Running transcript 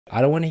I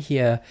don't want to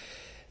hear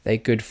they're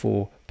good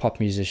for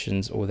pop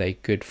musicians, or they're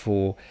good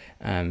for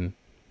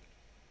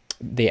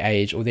their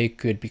age, or they're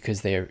good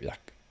because they're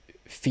like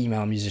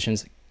female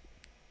musicians.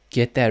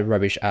 Get that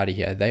rubbish out of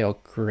here. They are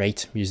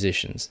great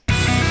musicians.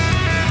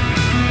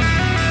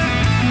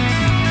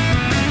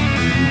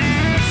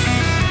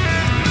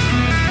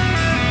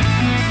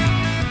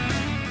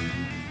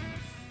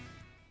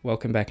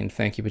 Welcome back, and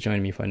thank you for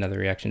joining me for another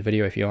reaction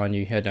video. If you are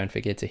new here, don't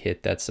forget to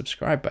hit that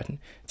subscribe button.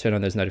 Turn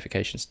on those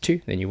notifications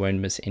too, then you won't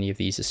miss any of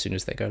these as soon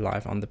as they go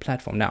live on the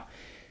platform. Now,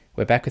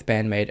 we're back with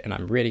Maid, and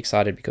I'm really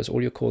excited because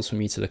all your calls for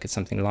me to look at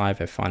something live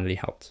have finally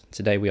helped.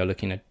 Today we are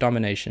looking at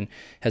Domination. It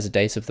has a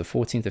date of the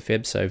 14th of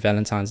Feb, so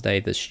Valentine's Day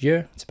this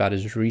year. It's about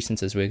as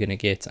recent as we're going to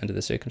get under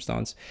the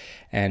circumstance,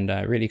 and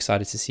really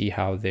excited to see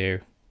how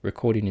their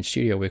recording and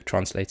studio work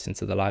translates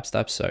into the live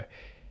stuff. So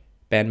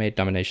Maid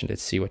Domination,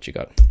 let's see what you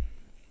got.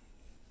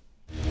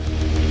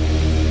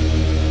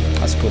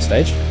 That's a cool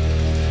stage.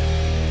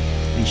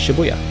 In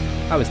Shibuya.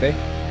 I was there.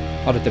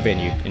 Out at the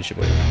venue in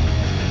Shibuya.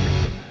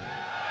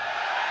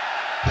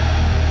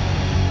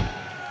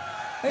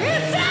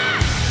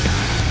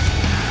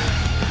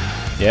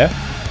 Yeah?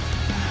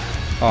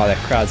 Oh, that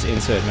crowd's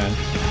into it, man.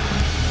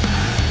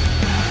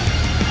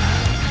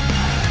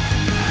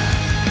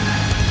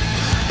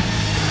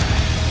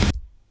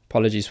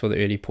 Apologies for the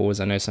early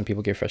pause. I know some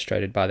people get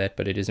frustrated by that,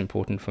 but it is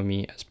important for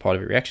me as part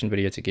of a reaction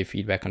video to give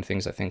feedback on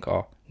things I think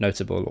are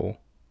notable or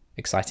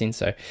exciting.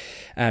 So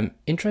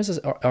intros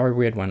are a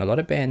weird one. A lot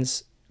of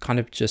bands kind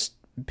of just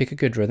pick a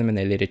good rhythm and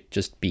they let it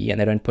just be, and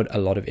they don't put a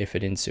lot of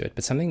effort into it.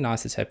 But something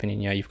nice that's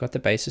happening here, you've got the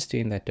bassist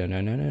doing that no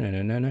no no no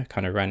no no no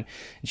kind of run,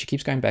 and she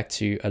keeps going back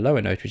to a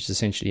lower note, which is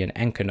essentially an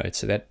anchor note,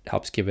 so that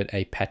helps give it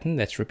a pattern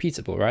that's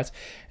repeatable, right?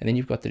 And then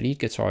you've got the lead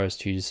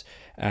guitarist who's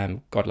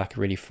got like a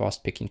really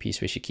fast picking piece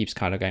where she keeps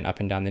kind of going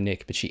up and down the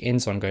neck, but she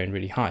ends on going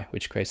really high,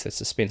 which creates that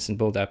suspense and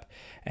build up.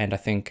 And I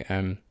think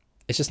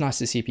it's just nice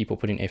to see people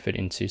putting effort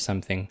into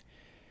something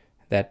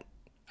that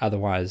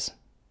otherwise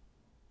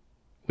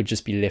would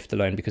just be left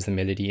alone because the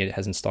melody it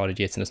hasn't started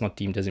yet and it's not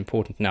deemed as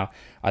important. Now,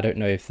 I don't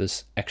know if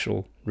this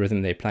actual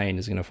rhythm they're playing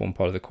is going to form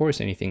part of the chorus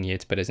or anything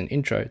yet, but as an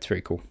intro, it's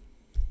very cool.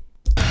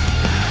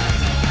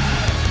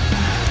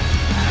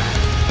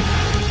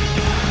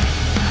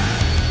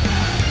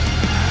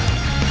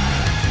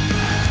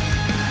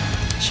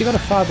 She got a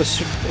 5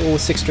 or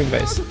 6 string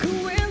bass. I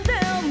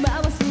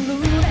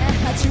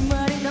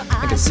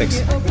think it's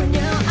 6.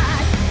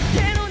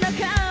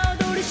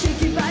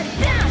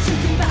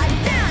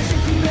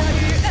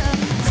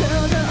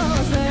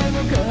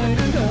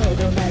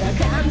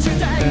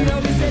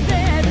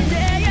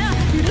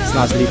 It's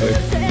nice lead work.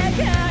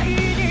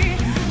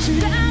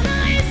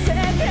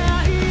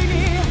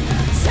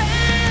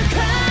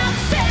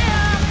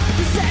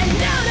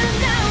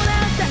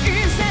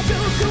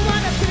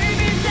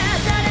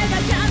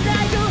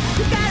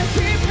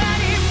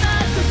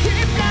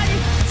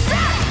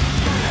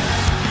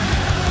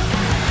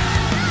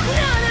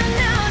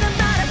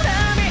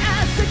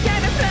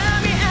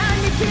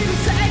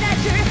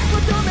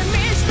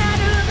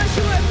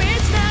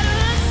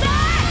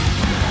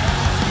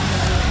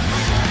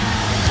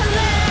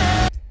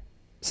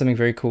 Something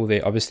very cool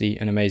there. Obviously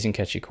an amazing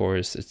catchy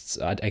chorus.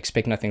 I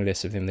expect nothing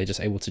less of them. They're just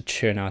able to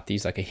churn out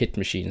these like a hit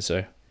machine,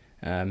 so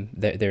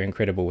they're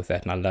incredible with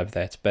that, and I love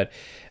that. But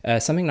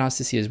something nice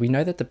to see is we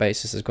know that the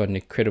bassist has got an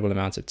incredible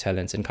amount of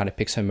talent and kind of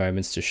picks her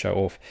moments to show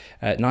off.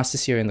 Nice to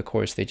see her in the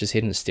chorus. They're just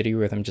hitting a steady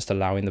rhythm, just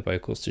allowing the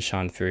vocals to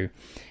shine through.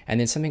 And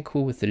then something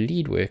cool with the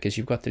lead work is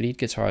you've got the lead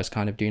guitarist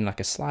kind of doing like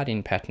a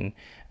sliding pattern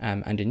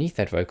underneath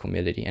that vocal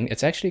melody, and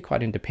it's actually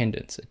quite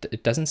independent.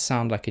 It doesn't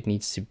sound like it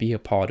needs to be a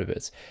part of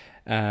it.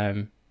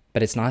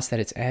 But it's nice that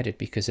it's added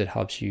because it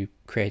helps you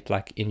create,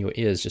 like, in your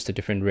ears, just a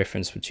different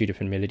reference for 2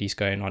 different melodies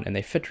going on, and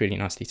they fit really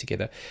nicely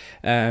together.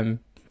 I'm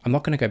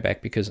not going to go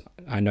back because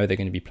I know they're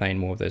going to be playing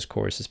more of those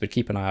choruses, but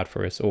keep an eye out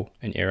for it, or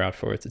an ear out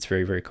for it. It's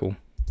very, very cool.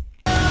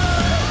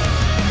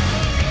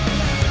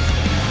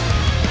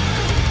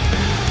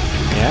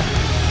 Yeah.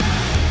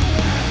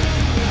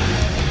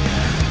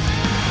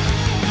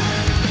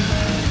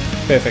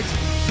 Perfect.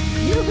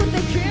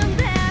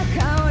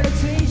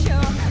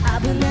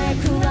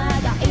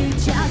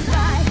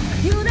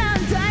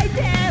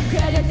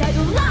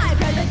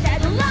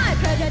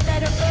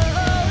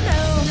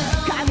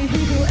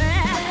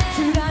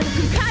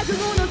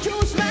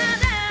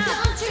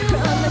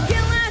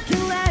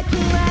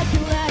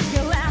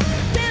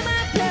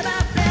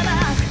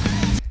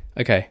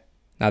 Okay,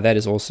 now that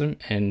is awesome,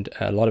 and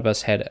a lot of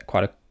us had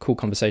quite a cool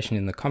conversation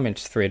in the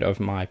comments thread of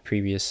my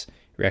previous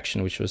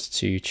reaction, which was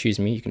to Choose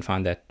Me. You can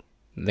find that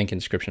link in the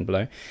description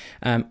below.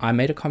 I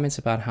made a comment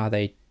about how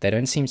they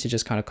don't seem to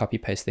just kind of copy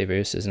paste their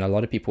verses, and a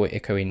lot of people were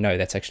echoing no,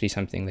 that's actually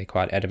something they're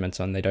quite adamant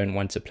on. They don't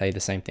want to play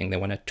the same thing. They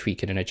want to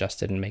tweak it and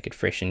adjust it and make it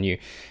fresh and new,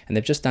 and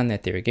they've just done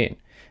that there again.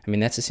 I mean,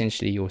 that's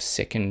essentially your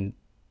second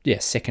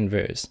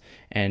verse,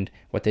 and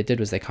what they did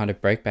was they kind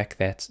of broke back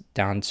that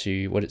down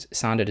to what it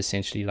sounded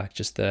essentially like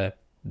just the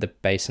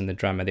bass and the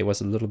drummer. There was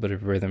a little bit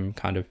of rhythm,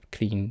 kind of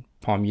clean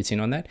palm muting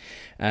on that,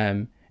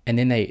 and And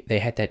then they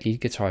had that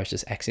lead guitarist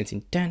just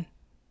accenting dun,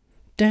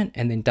 dun,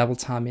 and then double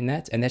time in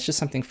that. And that's just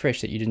something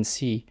fresh that you didn't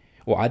see,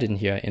 or I didn't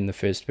hear in the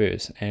first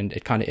verse. And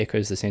it kind of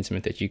echoes the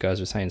sentiment that you guys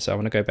were saying. So I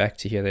want to go back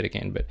to hear that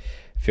again, but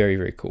very,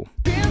 very cool.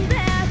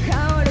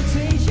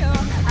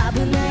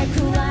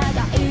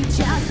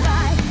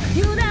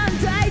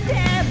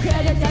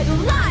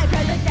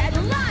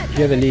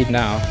 Hear the lead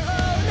now.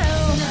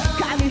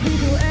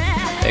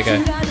 There you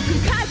go.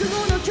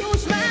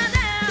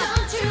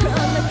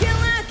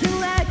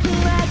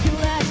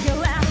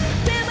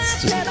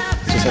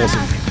 It's just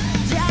awesome.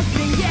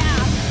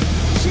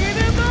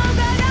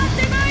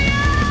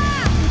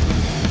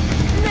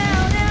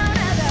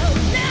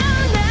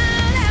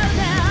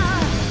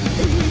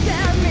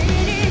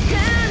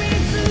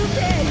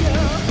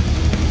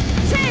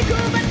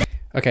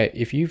 Okay,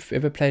 if you've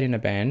ever played in a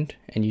band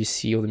and you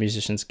see all the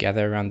musicians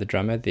gather around the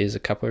drummer, there's a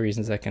couple of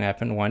reasons that can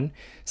happen. One,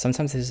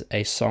 sometimes there's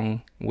a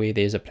song where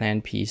there's a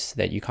planned piece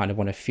that you kind of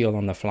want to feel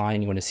on the fly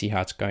and you want to see how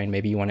it's going.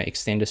 Maybe you want to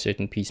extend a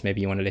certain piece, maybe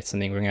you want to let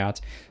something ring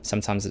out.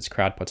 Sometimes it's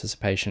crowd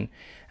participation.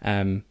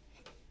 And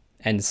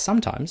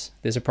sometimes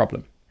there's a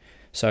problem.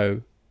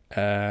 So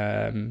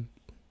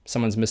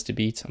someone's missed a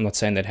beat. I'm not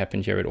saying that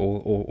happened here at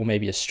all, or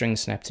maybe a string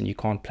snapped and you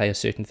can't play a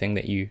certain thing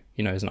that you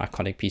know is an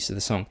iconic piece of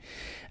the song.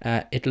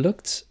 It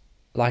looked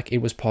like it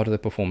was part of the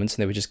performance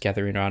and they were just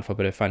gathering around for a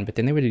bit of fun, but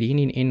then they were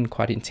leaning in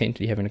quite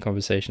intently having a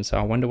conversation. So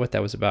I wonder what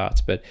that was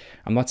about. But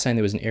I'm not saying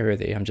there was an error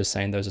there. I'm just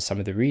saying those are some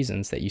of the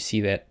reasons that you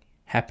see that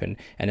happen,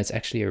 and it's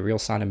actually a real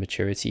sign of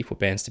maturity for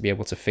bands to be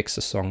able to fix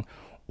a song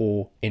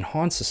or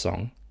enhance a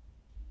song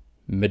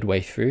midway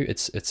through.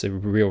 It's a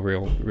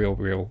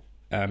real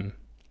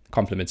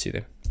compliment to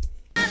them.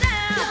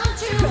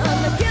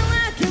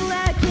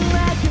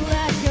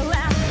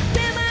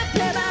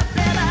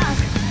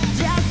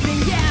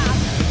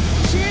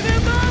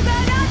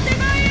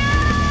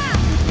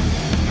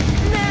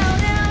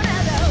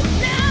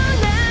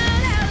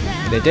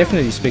 They're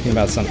definitely speaking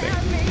about something.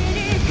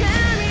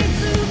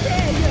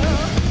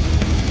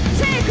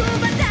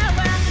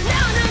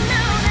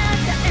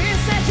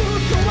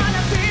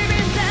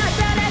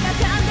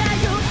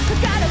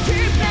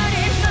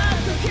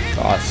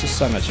 Oh, it's just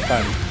so much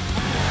fun.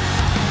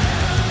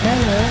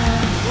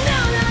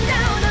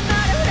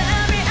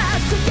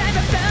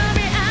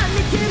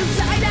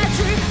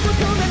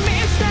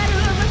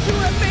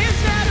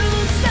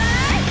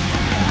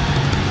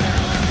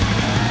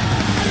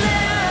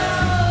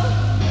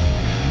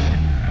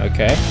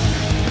 Okay.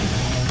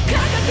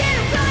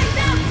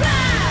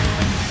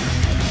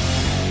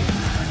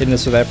 Hitting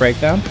this with that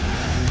breakdown.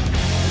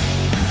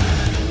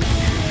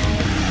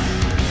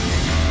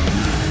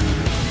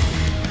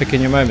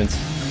 Picking your moments.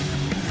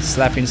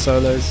 Slapping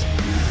solos.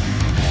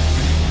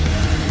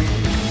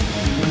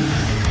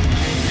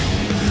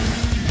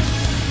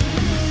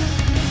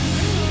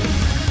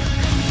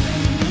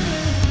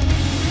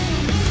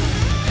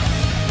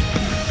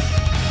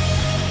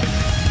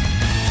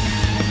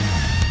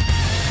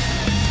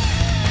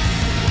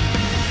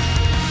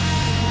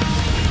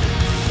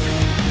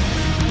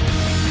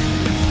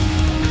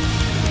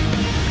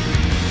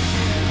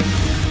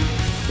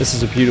 This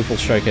is a beautiful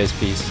showcase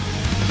piece.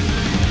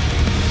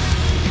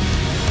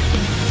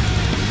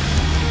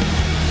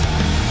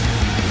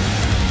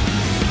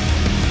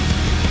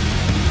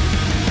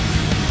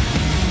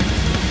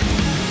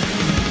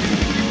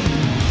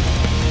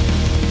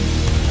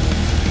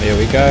 There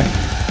we go.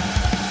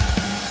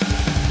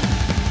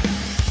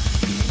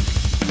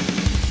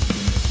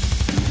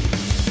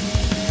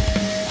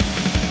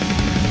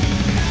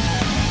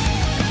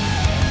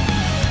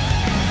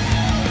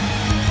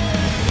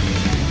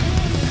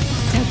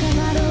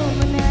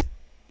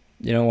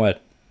 You know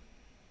what?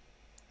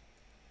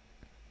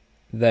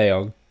 They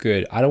are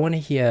good. I don't want to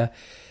hear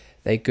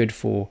they're good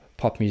for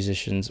pop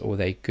musicians, or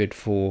they're good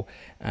for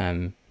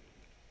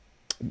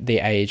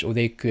their age, or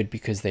they're good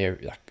because they're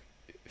like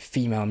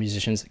female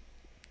musicians.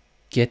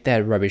 Get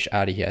that rubbish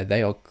out of here.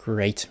 They are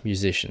great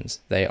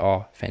musicians. They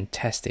are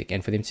fantastic.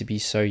 And for them to be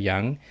so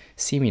young,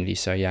 seemingly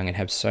so young, and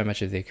have so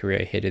much of their career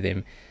ahead of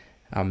them,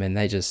 and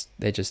they're just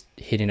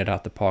hitting it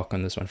out the park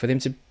on this one. For them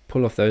to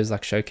pull off those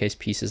like showcase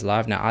pieces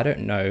live. Now, I don't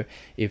know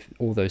if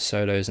all those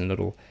solos and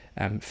little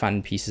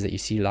fun pieces that you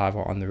see live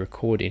are on the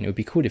recording. It would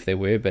be cool if they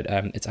were, but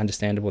it's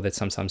understandable that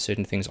sometimes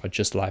certain things are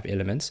just live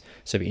elements.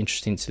 So it'd be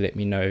interesting to let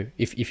me know.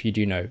 If you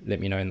do know, let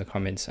me know in the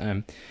comments.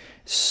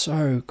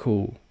 So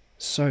cool.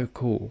 So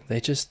cool.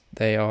 They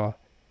know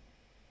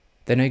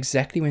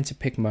exactly when to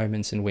pick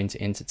moments and when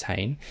to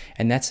entertain,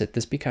 and that's it.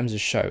 This becomes a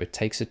show. It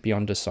takes it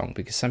beyond a song,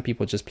 because some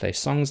people just play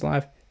songs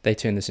live. They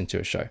turn this into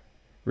a show.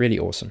 Really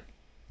awesome.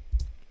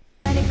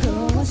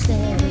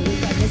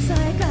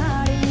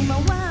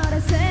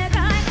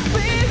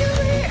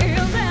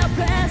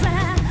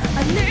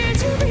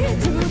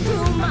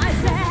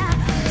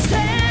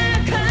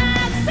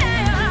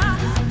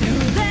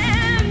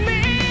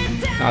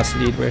 Nice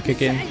lead work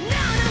again.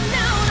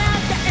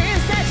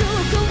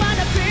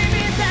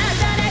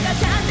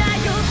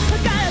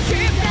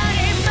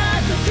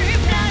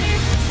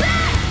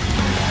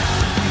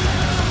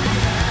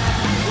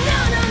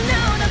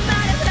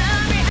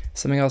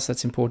 Something else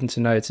that's important to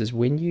note is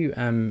when you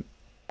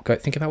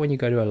think about when you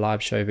go to a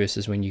live show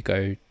versus when you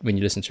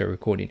listen to a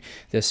recording.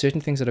 There are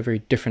certain things that are very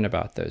different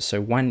about those. So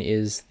one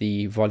is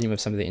the volume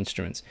of some of the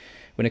instruments.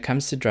 When it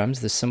comes to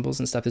drums, the cymbals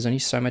and stuff, there's only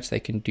so much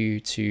they can do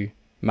to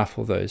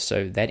muffle those.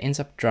 So that ends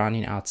up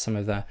drowning out some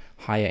of the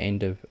higher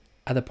end of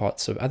other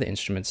parts of other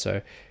instruments.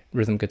 So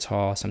rhythm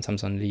guitar,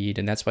 sometimes on lead,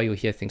 and that's why you'll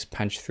hear things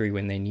punch through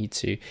when they need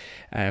to.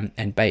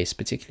 And bass,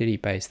 particularly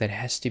bass, that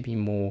has to be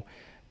more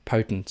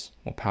potent,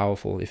 more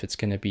powerful if it's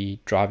going to be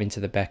driving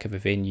to the back of a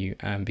venue,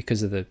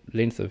 because of the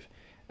length of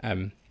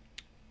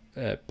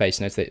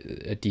bass notes.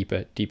 That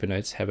deeper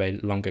notes have a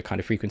longer kind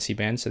of frequency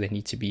band, so they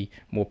need to be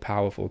more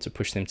powerful to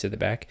push them to the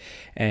back.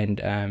 And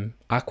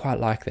I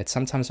quite like that.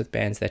 Sometimes with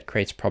bands that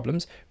creates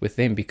problems with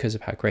them because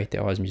of how great they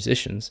are as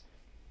musicians.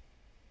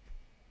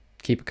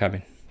 Keep it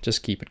coming,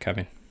 just keep it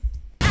coming.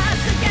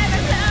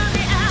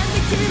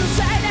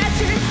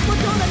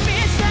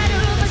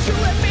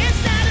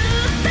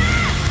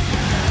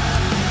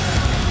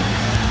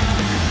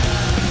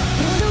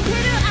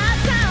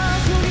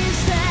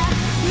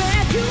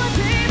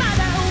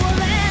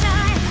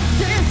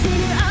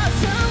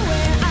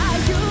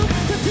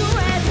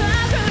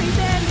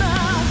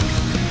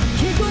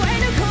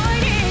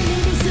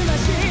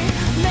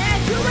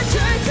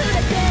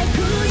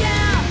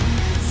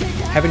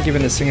 Haven't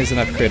given the singers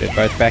enough credit,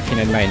 both backing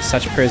and main.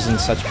 Such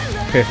presence, such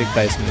perfect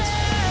placements.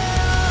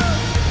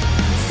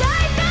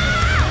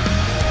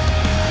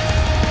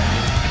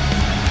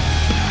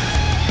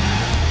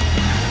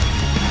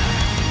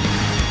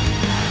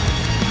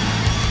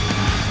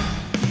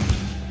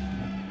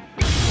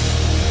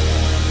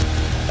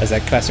 As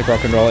that classic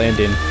rock and roll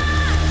ending.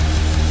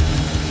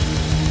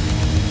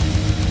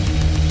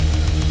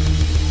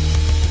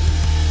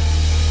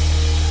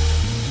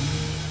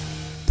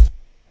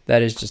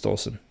 That is just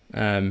awesome.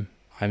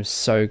 I'm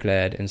so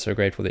glad and so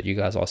grateful that you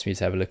guys asked me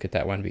to have a look at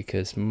that one,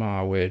 because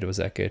my word, was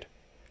that good.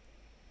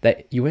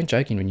 You weren't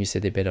joking when you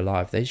said they're better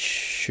live. They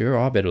sure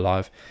are better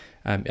live.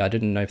 I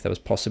didn't know if that was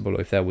possible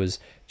or if that was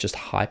just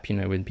hype, you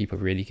know, when people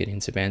really get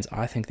into bands.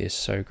 I think they're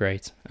so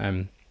great. I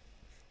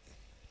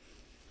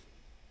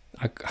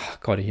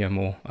gotta hear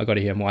more. I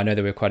know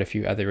there were quite a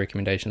few other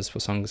recommendations for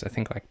songs. I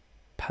think like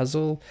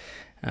Puzzle.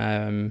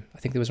 I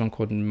think there was one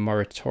called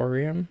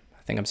Moratorium.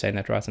 I think I'm saying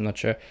that right. I'm not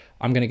sure.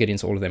 I'm going to get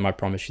into all of them. I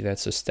promise you that.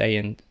 So stay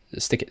in,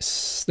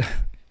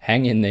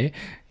 hang in there.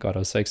 God, I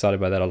was so excited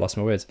by that. I lost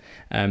my words.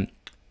 Hang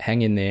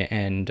in there,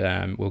 and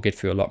we'll get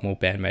through a lot more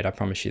Bandmate. I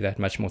promise you that.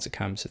 Much more to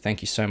come. So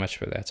thank you so much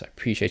for that. I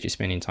appreciate you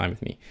spending time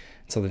with me.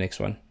 Until the next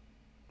one,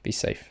 be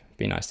safe.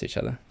 Be nice to each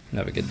other. And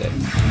have a good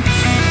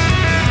day.